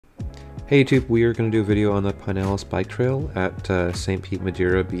Hey YouTube, we are going to do a video on the Pinellas bike trail at St. Pete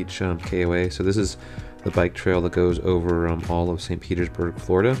Madeira Beach, KOA. So this is the bike trail that goes over all of St. Petersburg,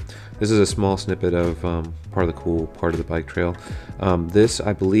 Florida. This is a small snippet of part of the cool part of the bike trail. This,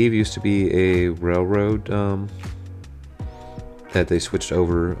 I believe, used to be a railroad that they switched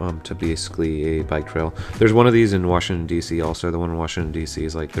over to basically a bike trail. There's one of these in Washington, D.C. also. The one in Washington, D.C.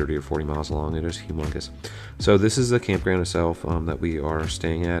 is like 30 or 40 miles long. It is humongous. So this is the campground itself that we are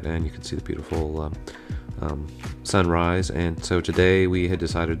staying at, and you can see the beautiful sunrise. And so today we had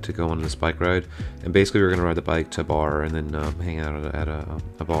decided to go on this bike ride, and basically we're going to ride the bike to a bar and then hang out at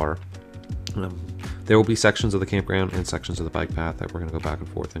a bar. There will be sections of the campground and sections of the bike path that we're going to go back and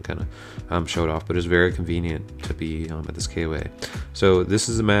forth and kind of show it off, but it's very convenient to be at this KOA. So this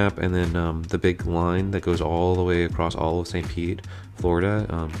is the map, and then the big line that goes all the way across all of St. Pete, Florida.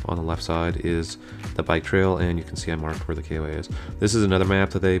 On the left side is the bike trail, and you can see I marked where the KOA is. This is another map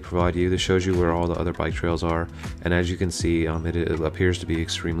that they provide you. This shows you where all the other bike trails are, and as you can see, it appears to be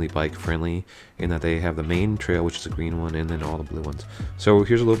extremely bike friendly in that they have the main trail, which is a green one, and then all the blue ones. So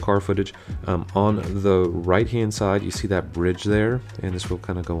here's a little car footage. On the right hand side you see that bridge there, and this will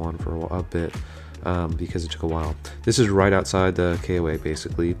kind of go on for a bit because it took a while. This is right outside the KOA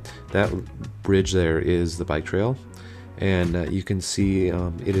basically. That bridge there is the bike trail, and you can see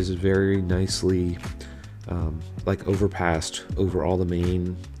it is very nicely like overpassed over all the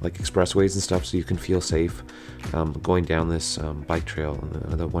main like expressways and stuff, so you can feel safe going down this bike trail,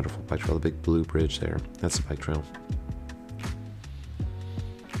 the wonderful bike trail, the big blue bridge there. That's the bike trail.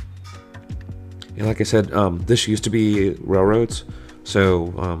 And like I said, this used to be railroads,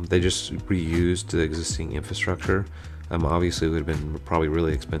 so they just reused the existing infrastructure. Obviously, it would have been probably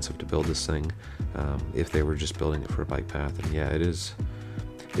really expensive to build this thing if they were just building it for a bike path. And yeah, it is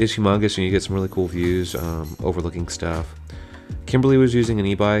humongous, and you get some really cool views overlooking stuff. Kimberly was using an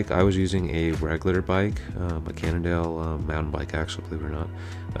e-bike. I was using a regular bike, a Cannondale mountain bike, actually, believe it or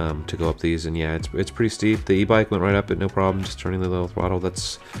not, to go up these. And yeah, it's pretty steep. The e-bike went right up it, no problem, just turning the little throttle.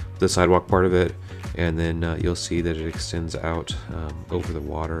 That's the sidewalk part of it. And then you'll see that it extends out over the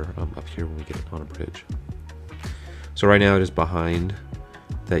water up here when we get on a bridge. So right now it is behind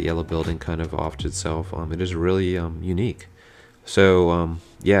that yellow building, kind of off to itself. It is really unique. So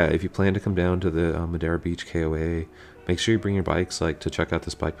yeah, if you plan to come down to the Madeira Beach KOA, make sure you bring your bikes to check out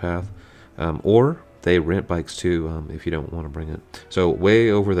this bike path, or they rent bikes too if you don't want to bring it. So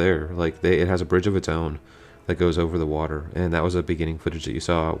way over there, it has a bridge of its own that goes over the water, and that was a beginning footage that you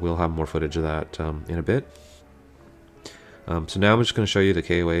saw. We'll have more footage of that in a bit. So now I'm just going to show you the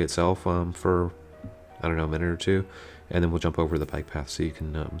KOA itself for, I don't know, a minute or two, and then we'll jump over the bike path so you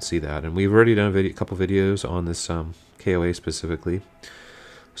can see that. And we've already done a couple videos on this KOA specifically.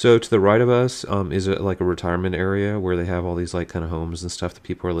 So to the right of us is like a retirement area where they have all these kind of homes and stuff that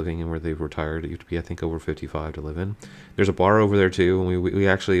people are living in where they've retired. You have to be, I think, over 55 to live in. There's a bar over there too, and we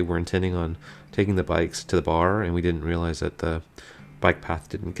actually were intending on taking the bikes to the bar, and we didn't realize that the bike path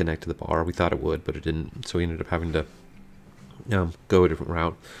didn't connect to the bar. We thought it would, but it didn't, so we ended up having to go a different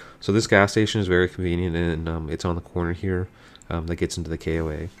route. So this gas station is very convenient, and it's on the corner here that gets into the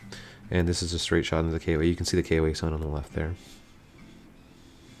KOA. And this is a straight shot into the KOA. You can see the KOA sign on the left there.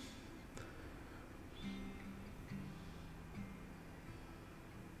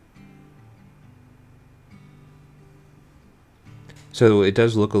 So it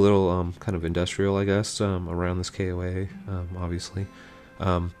does look a little kind of industrial, I guess, around this KOA, obviously.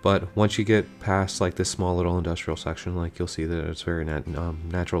 But once you get past this small little industrial section, you'll see that it's very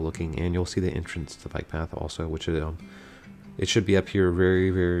natural looking, and you'll see the entrance to the bike path also, which it should be up here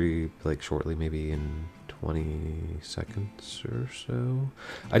very, very shortly, maybe in 20 seconds or so.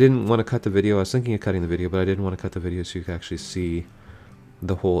 I didn't want to cut the video. I was thinking of cutting the video, but I didn't want to cut the video so you could actually see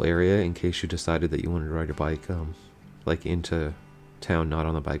the whole area in case you decided that you wanted to ride your bike into town, not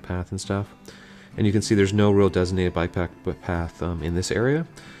on the bike path and stuff. And you can see there's no real designated bike path in this area,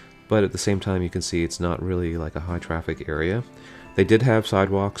 but at the same time you can see it's not really a high traffic area. They did have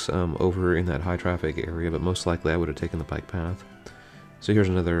sidewalks over in that high traffic area, but most likely I would have taken the bike path. So here's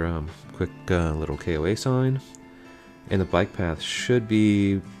another quick little KOA sign, and the bike path should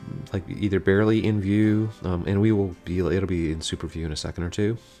be either barely in view, and it'll be in super view in a second or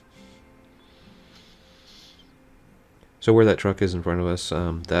two. So where that truck is in front of us,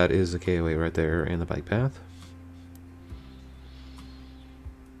 that is the KOA right there, and the bike path.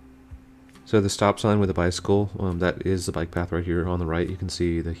 So the stop sign with the bicycle, that is the bike path right here on the right. You can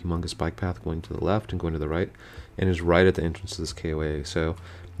see the humongous bike path going to the left and going to the right, and is right at the entrance to this KOA. So,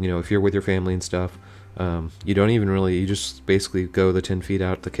 if you're with your family and stuff, you don't even really, you just basically go the 10 feet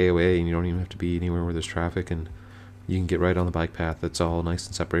out the KOA, and you don't even have to be anywhere where there's traffic, and you can get right on the bike path. It's all nice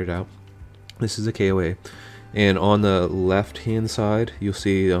and separated out. This is a KOA. And on the left hand side, you'll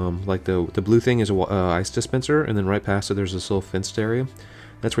see like the blue thing is a ice dispenser, and then right past it there's this little fenced area.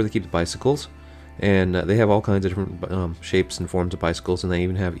 That's where they keep the bicycles, and they have all kinds of different shapes and forms of bicycles, and they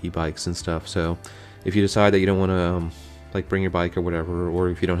even have e-bikes and stuff. So if you decide that you don't want to like bring your bike or whatever, or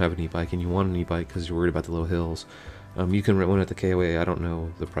if you don't have an e-bike and you want an e-bike because you're worried about the little hills, you can rent one at the KOA. I don't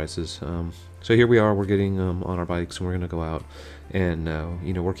know the prices. So here we are, we're getting on our bikes, and we're gonna go out, and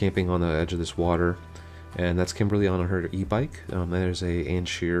you know, we're camping on the edge of this water. And that's Kimberly on her e-bike. There's a Ann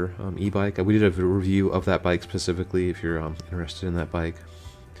Shear e-bike. We did a review of that bike specifically if you're interested in that bike.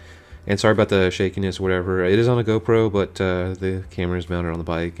 And sorry about the shakiness, whatever. It is on a GoPro, but the camera is mounted on the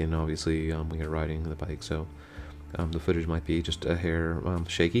bike, and obviously we are riding the bike, so the footage might be just a hair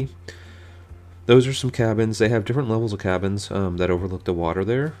shaky. Those are some cabins. They have different levels of cabins that overlook the water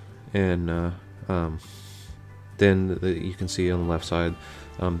there, and then you can see on the left side,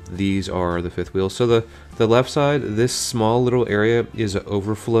 these are the fifth wheels. So the left side, this small little area is an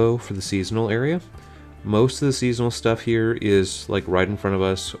overflow for the seasonal area. Most of the seasonal stuff here is like right in front of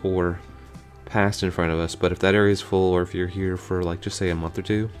us or past in front of us, but if that area is full, or if you're here for like just say a month or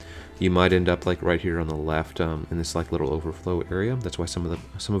two, you might end up like right here on the left in this like little overflow area. That's why some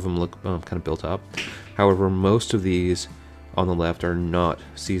of them look kind of built up. However, most of these on the left are not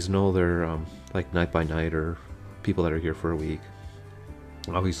seasonal. They're like night by night, or people that are here for a week.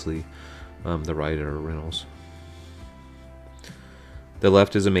 Obviously, the right are rentals. The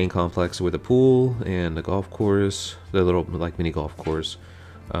left is a main complex with a pool and a golf course, the little like mini golf course.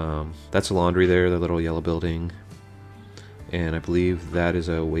 That's a laundry there, the little yellow building, and I believe that is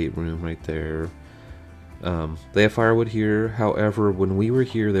a weight room right there. They have firewood here. However, when we were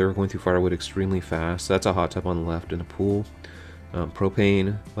here, they were going through firewood extremely fast. That's a hot tub on the left and a pool.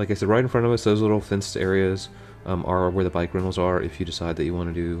 Propane, like I said, right in front of us, those little fenced areas are where the bike rentals are if you decide that you want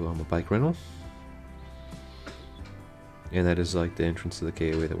to do a bike rental. And that is like the entrance to the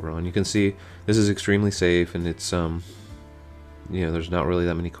KOA that we're on. You can see this is extremely safe, and it's you know, there's not really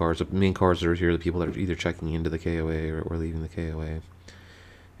that many cars. The main cars that are here are the people that are either checking into the KOA or leaving the KOA.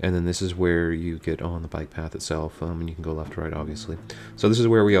 And then this is where you get on the bike path itself, and you can go left or right, obviously. So this is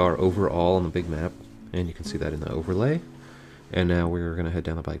where we are overall on the big map, and you can see that in the overlay. And now we're going to head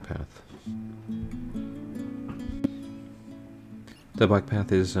down the bike path. The bike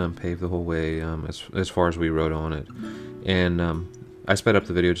path is paved the whole way as far as we rode on it. And I sped up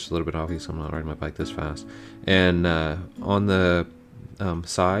the video just a little bit, obviously I'm not riding my bike this fast. And on the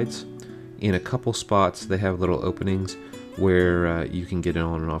sides, in a couple spots, they have little openings where you can get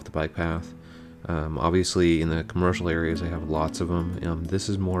on and off the bike path. Obviously in the commercial areas they have lots of them. This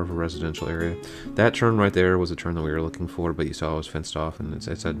is more of a residential area. That turn right there was a turn that we were looking for, but you saw it was fenced off, and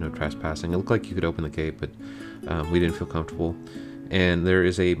it said no trespassing. It looked like you could open the gate, but we didn't feel comfortable. And there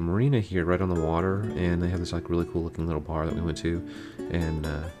is a marina here right on the water, and they have this like really cool looking little bar that we went to, and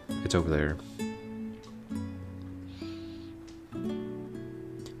it's over there.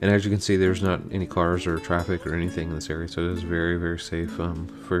 And as you can see, there's not any cars or traffic or anything in this area, so it is very, very safe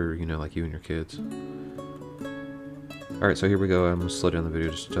for, you know, like you and your kids. Alright, so here we go. I'm going to slow down the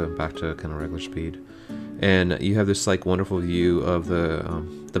video just back to kind of regular speed. And you have this like wonderful view of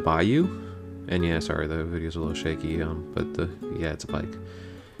the bayou. And yeah, sorry, the video's a little shaky, but yeah, it's a bike.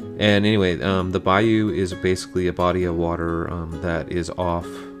 And anyway, the bayou is basically a body of water that is off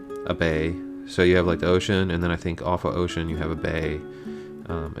a bay. So you have like the ocean, and then I think off of ocean you have a bay.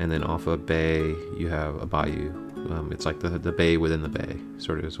 And then off a bay you have a bayou. It's like the bay within the bay,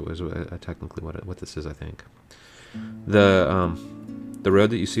 sort of is technically what this is, I think. The road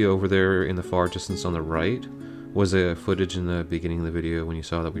that you see over there in the far distance on the right was a footage in the beginning of the video when you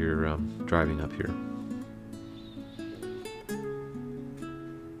saw that we were driving up here.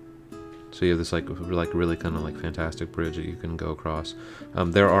 So you have this like really kind of like fantastic bridge that you can go across.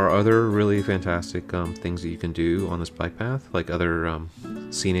 There are other really fantastic things that you can do on this bike path, like other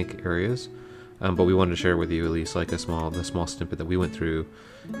scenic areas. But we wanted to share with you at least like the small snippet that we went through.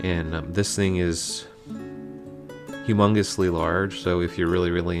 And this thing is humongously large, so if you're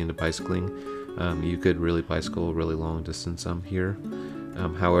really into bicycling, you could really bicycle a really long distance here.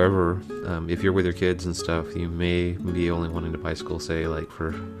 However, if you're with your kids and stuff, you may be only wanting to bicycle, say like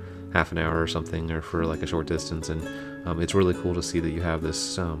for half an hour or something, or for like a short distance. And it's really cool to see that you have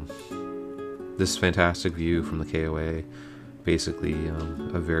this this fantastic view from the KOA, basically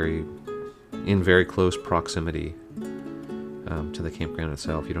in very close proximity to the campground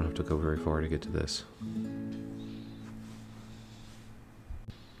itself. You don't have to go very far to get to this.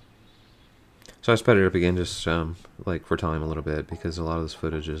 So I sped it up again just like for time a little bit, because a lot of this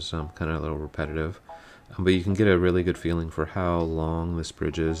footage is kind of a little repetitive. But you can get a really good feeling for how long this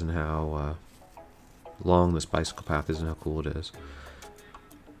bridge is and how long this bicycle path is and how cool it is.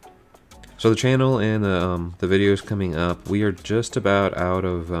 So the channel and the videos coming up, we are just about out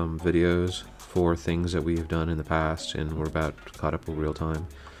of videos for things that we've done in the past, and we're about caught up with real time.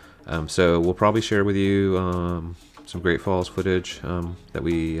 So we'll probably share with you some Great Falls footage that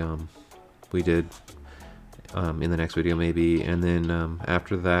we did in the next video maybe, and then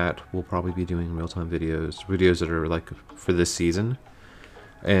after that we'll probably be doing real-time videos that are like for this season.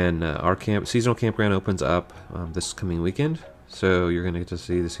 And our seasonal campground opens up this coming weekend, so you're gonna get to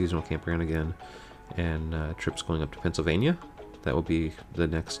see the seasonal campground again, and trips going up to Pennsylvania. That will be the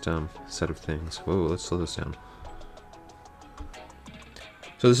next set of things. Whoa, let's slow this down.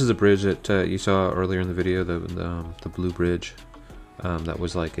 So this is a bridge that you saw earlier in the video, the blue bridge. That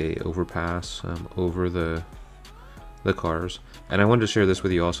was like a overpass over the cars. And I wanted to share this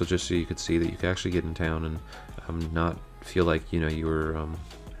with you also, just so you could see that you could actually get in town and not feel like, you know, you were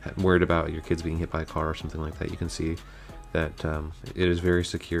worried about your kids being hit by a car or something like that. You can see that it is very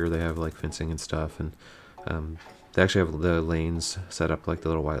secure. They have like fencing and stuff, and they actually have the lanes set up like the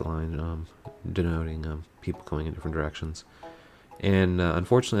little white line denoting people going in different directions. And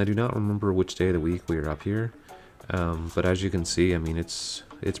unfortunately, I do not remember which day of the week we were up here, but as you can see, I mean, it's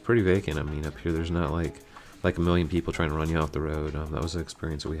pretty vacant. I mean, up here there's not like a million people trying to run you off the road. That was the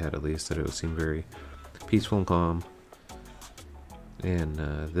experience that we had, at least, that it seemed very peaceful and calm. And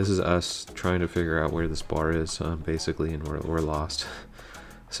this is us trying to figure out where this bar is, basically, and we're lost.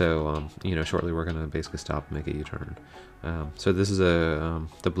 So you know, shortly we're gonna basically stop and make a U-turn. So this is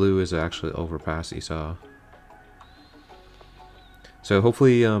the blue is actually overpass that you saw. So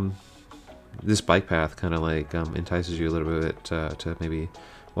hopefully this bike path kind of like entices you a little bit to maybe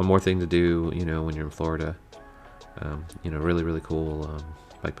one more thing to do, you know, when you're in Florida. You know, really cool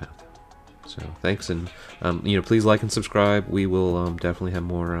bike path. So thanks, and you know, please like and subscribe. We will definitely have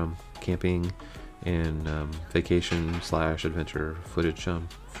more camping and vacation / adventure footage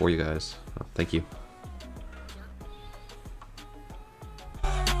for you guys. Thank you.